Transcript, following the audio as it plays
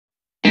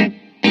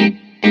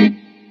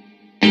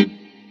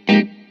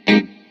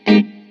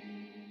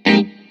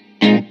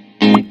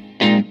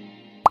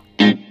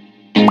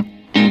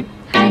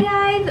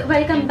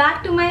welcome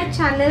back to my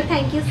channel.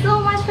 Thank you so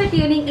much for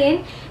tuning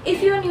in.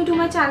 If you are new to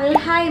my channel,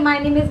 hi, my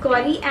name is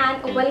Gauri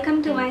and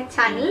welcome to my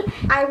channel.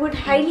 I would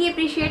highly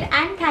appreciate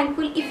and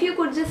thankful if you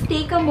could just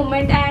take a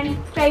moment and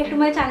subscribe to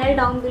my channel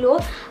down below.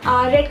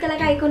 Red color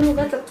का icon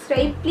होगा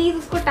subscribe, please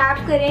उसको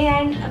tap करें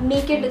and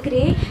make it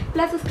grey.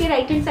 Plus उसके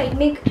right hand side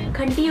में एक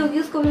घंटी होगी,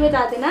 उसको भी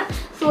बता देना,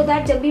 so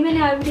that जब भी मैं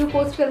नया वीडियो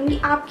पोस्ट करूँगी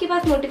आपके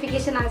पास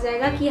नोटिफिकेशन आ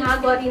जाएगा कि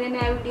हाँ गौरी ने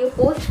नया वीडियो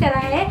पोस्ट करा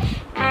है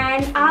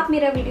and आप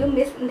मेरा वीडियो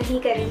मिस नहीं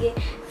करेंगे.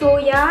 So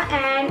yeah,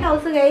 and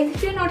also guys,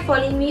 if you're not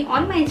following me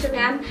on my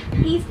Instagram,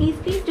 please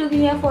do give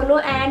me a follow,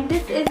 and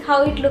this is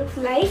how it looks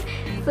like.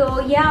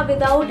 So yeah,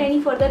 without any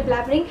further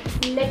blabbering,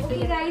 let's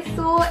begin. Guys,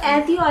 so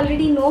as you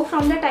already know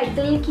from the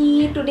title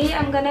कि today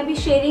I'm gonna be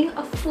sharing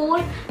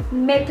 4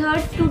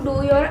 methods to do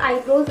your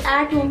eyebrows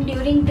at home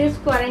during this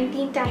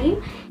quarantine time.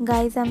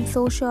 Guys, I'm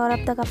so sure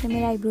अब तक आपने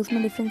मेरे eyebrows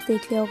में difference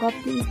देख लिया होगा.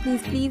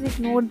 Please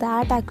ignore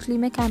that. Actually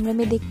मैं कैमरे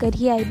में देखकर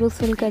ही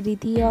eyebrows fill कर रही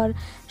थी और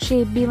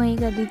शेप भी वहीं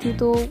कर रही थी,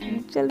 तो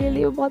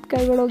चलिए बहुत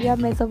गड़बड़ हो गया,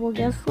 मैसअप हो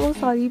गया. So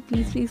sorry,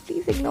 please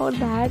ignore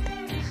that.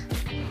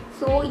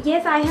 So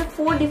yes, I have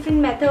 4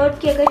 different methods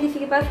कि अगर किसी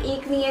के पास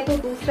एक नहीं है तो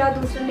दूसरा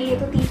नहीं है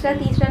तो तीसरा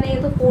नहीं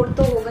है तो 4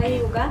 तो होगा ही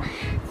होगा.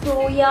 So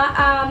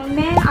yeah,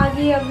 मैं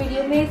आगे अब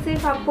वीडियो में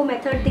सिर्फ आपको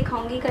मेथड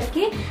दिखाऊंगी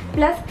करके,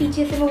 प्लस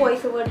पीछे से मैं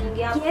वॉइस ओवर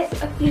दूंगी. यस,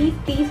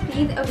 प्लीज़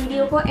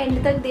वीडियो को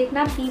एंड तक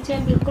देखना, बीच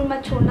में बिल्कुल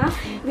मत छोड़ना.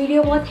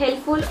 वीडियो बहुत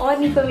हेल्पफुल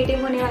और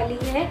इन्फॉर्मेटिव होने वाली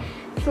है.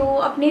 सो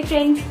अपने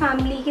फ्रेंड्स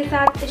फैमिली के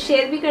साथ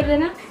शेयर भी कर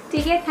देना,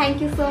 ठीक है.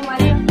 Thank you so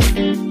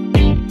much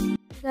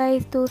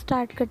guys. तो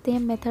स्टार्ट करते हैं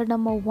मेथड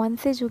नंबर 1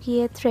 से, जो कि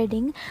है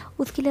थ्रेडिंग.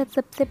 उसके लिए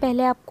सबसे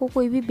पहले आपको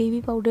कोई भी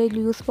बेबी पाउडर,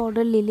 लूज़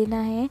पाउडर ले लेना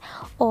है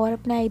और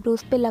अपने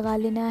आईब्रोज़ पे लगा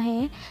लेना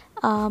है,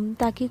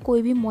 ताकि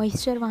कोई भी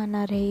मॉइस्चर वहाँ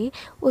ना रहे.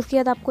 उसके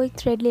बाद आपको एक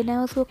थ्रेड लेना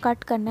है, उसको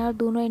कट करना है और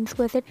दोनों एंड्स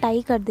को ऐसे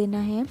टाई कर देना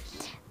है.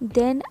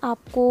 देन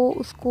आपको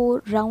उसको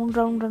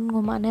राउंड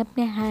घुमाना है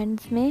अपने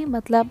हैंड्स में,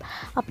 मतलब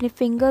अपने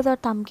फिंगर्स और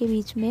थंब के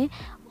बीच में,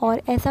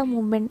 और ऐसा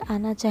मूवमेंट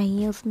आना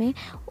चाहिए उसमें.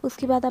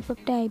 उसके बाद आप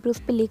अपने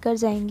आईब्रोज़ पे लेकर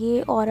जाएंगे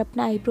और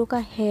अपना आईब्रो का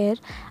हेयर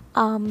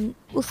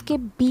उसके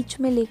बीच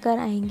में लेकर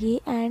आएंगे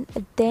एंड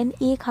देन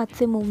एक हाथ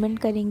से मूवमेंट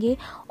करेंगे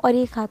और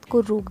एक हाथ को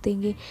रोक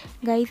देंगे.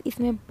 गाइस,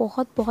 इसमें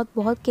बहुत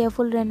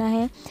केयरफुल रहना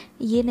है.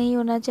 ये नहीं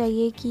होना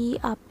चाहिए कि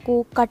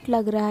आपको कट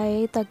लग रहा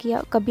है ताकि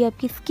कभी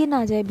आपकी स्किन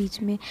आ जाए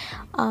बीच में.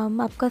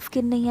 आपका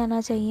स्किन नहीं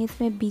आना चाहिए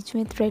इसमें बीच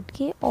में थ्रेड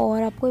के,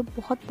 और आपको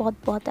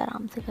बहुत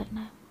आराम से करना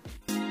है.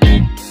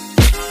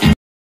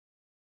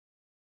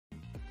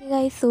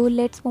 Guys, so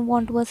let's move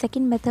on to a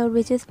second method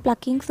which is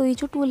plucking. सो ये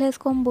जो टूल है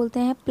इसको हम बोलते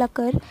हैं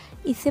प्लकर.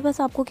 इससे बस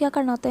आपको क्या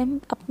करना होता है,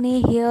 अपने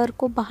हेयर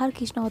को बाहर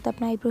खींचना होता है,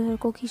 अपना आईब्रो हेयर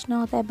को खींचना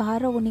होता है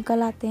बाहर और वो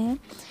निकल आते हैं.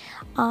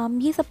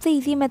 ये सबसे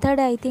इजी मेथड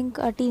है. आई थिंक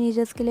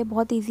टीनेजर्स के लिए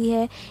बहुत इजी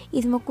है.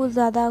 इसमें कुछ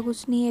ज़्यादा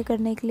कुछ नहीं है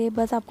करने के लिए,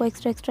 बस आपको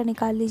एक्स्ट्रा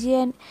निकाल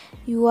लीजिए and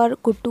you are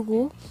good to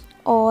go.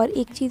 और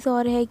एक चीज़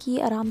और है कि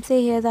आराम से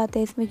हेयर आते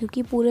हैं इसमें,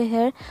 क्योंकि पूरे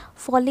हेयर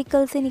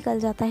फॉलिकल से निकल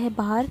जाता है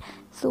बाहर.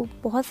 सो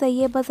बहुत सही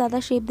है, बस ज़्यादा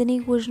शेप देने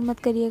की कोशिश मत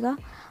करिएगा,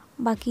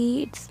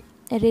 बाकी it's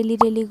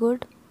really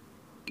good.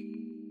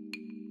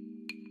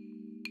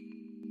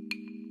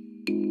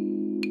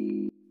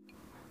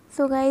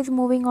 So guys,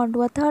 moving on to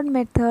a third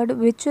method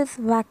which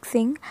is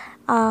waxing.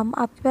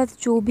 आपके पास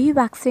जो भी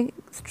वैक्सिंग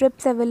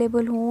स्ट्रिप्स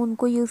अवेलेबल हों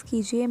उनको यूज़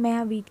कीजिए. मैं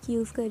यहाँ वीट की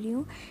यूज़ कर रही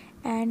हूँ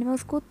एंड मैं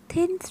उसको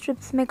थिन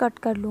स्ट्रिप्स में कट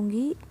कर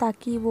लूँगी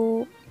ताकि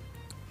वो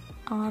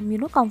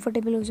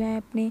कंफर्टेबल हो जाए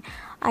अपने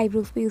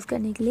आईब्रोज़ पे यूज़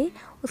करने के लिए.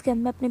 उसके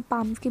अंदर मैं अपने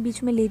पाम्स के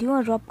बीच में ले रही हूँ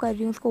और रब कर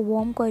रही हूँ, उसको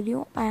वार्म कर रही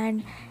हूँ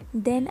and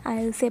then I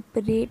will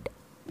separate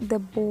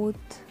both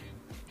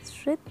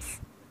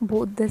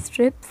the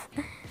strips.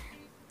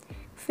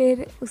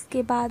 फिर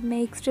उसके बाद मैं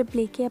एक स्ट्रिप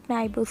लेके अपने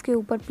आईब्रोज़ के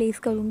ऊपर प्लेस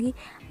करूँगी.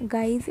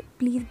 गाइस,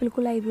 प्लीज़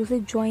बिल्कुल आईब्रो से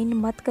जॉइन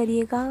मत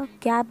करिएगा,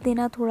 गैप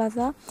देना थोड़ा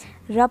सा,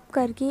 रब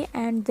करके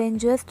and then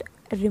just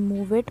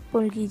remove it,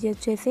 पुल कीजिए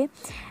अच्छे से.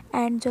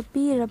 एंड जब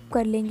भी रब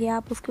कर लेंगे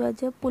आप, उसके बाद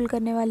जब पुल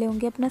करने वाले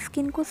होंगे अपना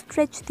स्किन को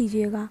स्ट्रेच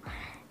दीजिएगा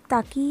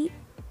ताकि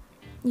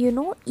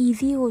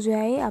ईजी हो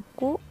जाए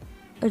आपको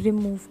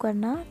रिमूव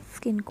करना.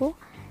 स्किन को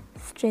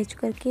स्ट्रेच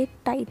करके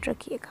टाइट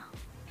रखिएगा.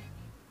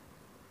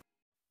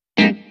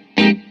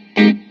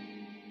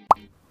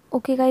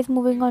 Okay guys,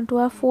 moving on to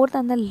our fourth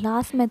and the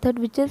last method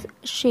which is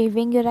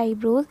shaving your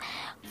eyebrows.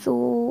 So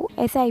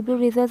ऐसे eyebrow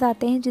razors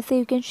आते हैं जिससे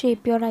you can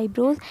shape your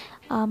eyebrows.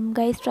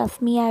 Guys,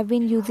 trust me, I've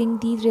been using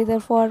these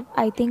razors for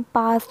I think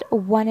past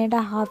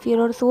 1.5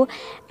 years or so,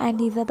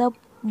 and these are the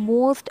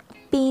most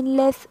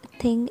painless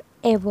thing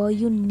ever.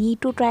 You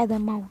need to try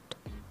them out.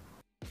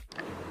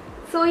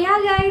 So yeah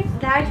guys,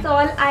 that's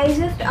all. I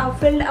just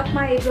filled up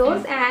my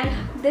eyebrows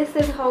and this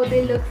is how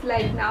they look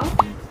like now.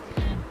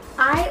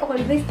 I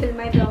always fill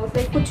my brows,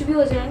 like कुछ भी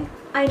हो जाए,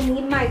 I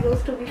need my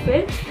eyebrows to be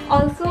filled.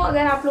 Also,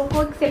 अगर आप लोगों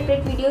को एक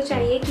separate video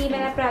चाहिए कि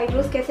मैंने अपने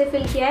आईब्रोज कैसे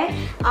फिल किया है,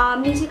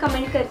 नीचे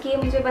कमेंट करके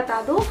मुझे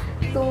बता दो.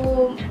 तो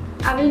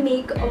I will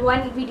make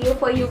one video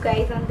for you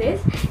guys on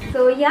this.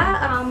 So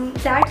yeah,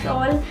 that's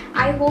all.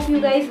 I hope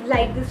you guys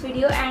like this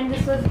video and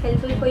this was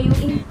helpful for you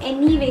in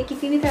any way.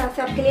 किसी भी तरह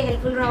से आपके लिए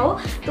helpful रहा हो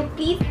तो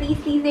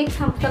please एक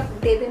thumbs up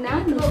दे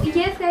देना. So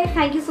yes guys,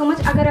 thank you so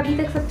much. अगर अभी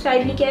तक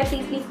subscribe नहीं किया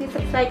है please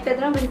सब्सक्राइब कर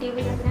देना, घंटी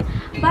भी कर देना.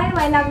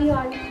 Bye, love you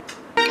all.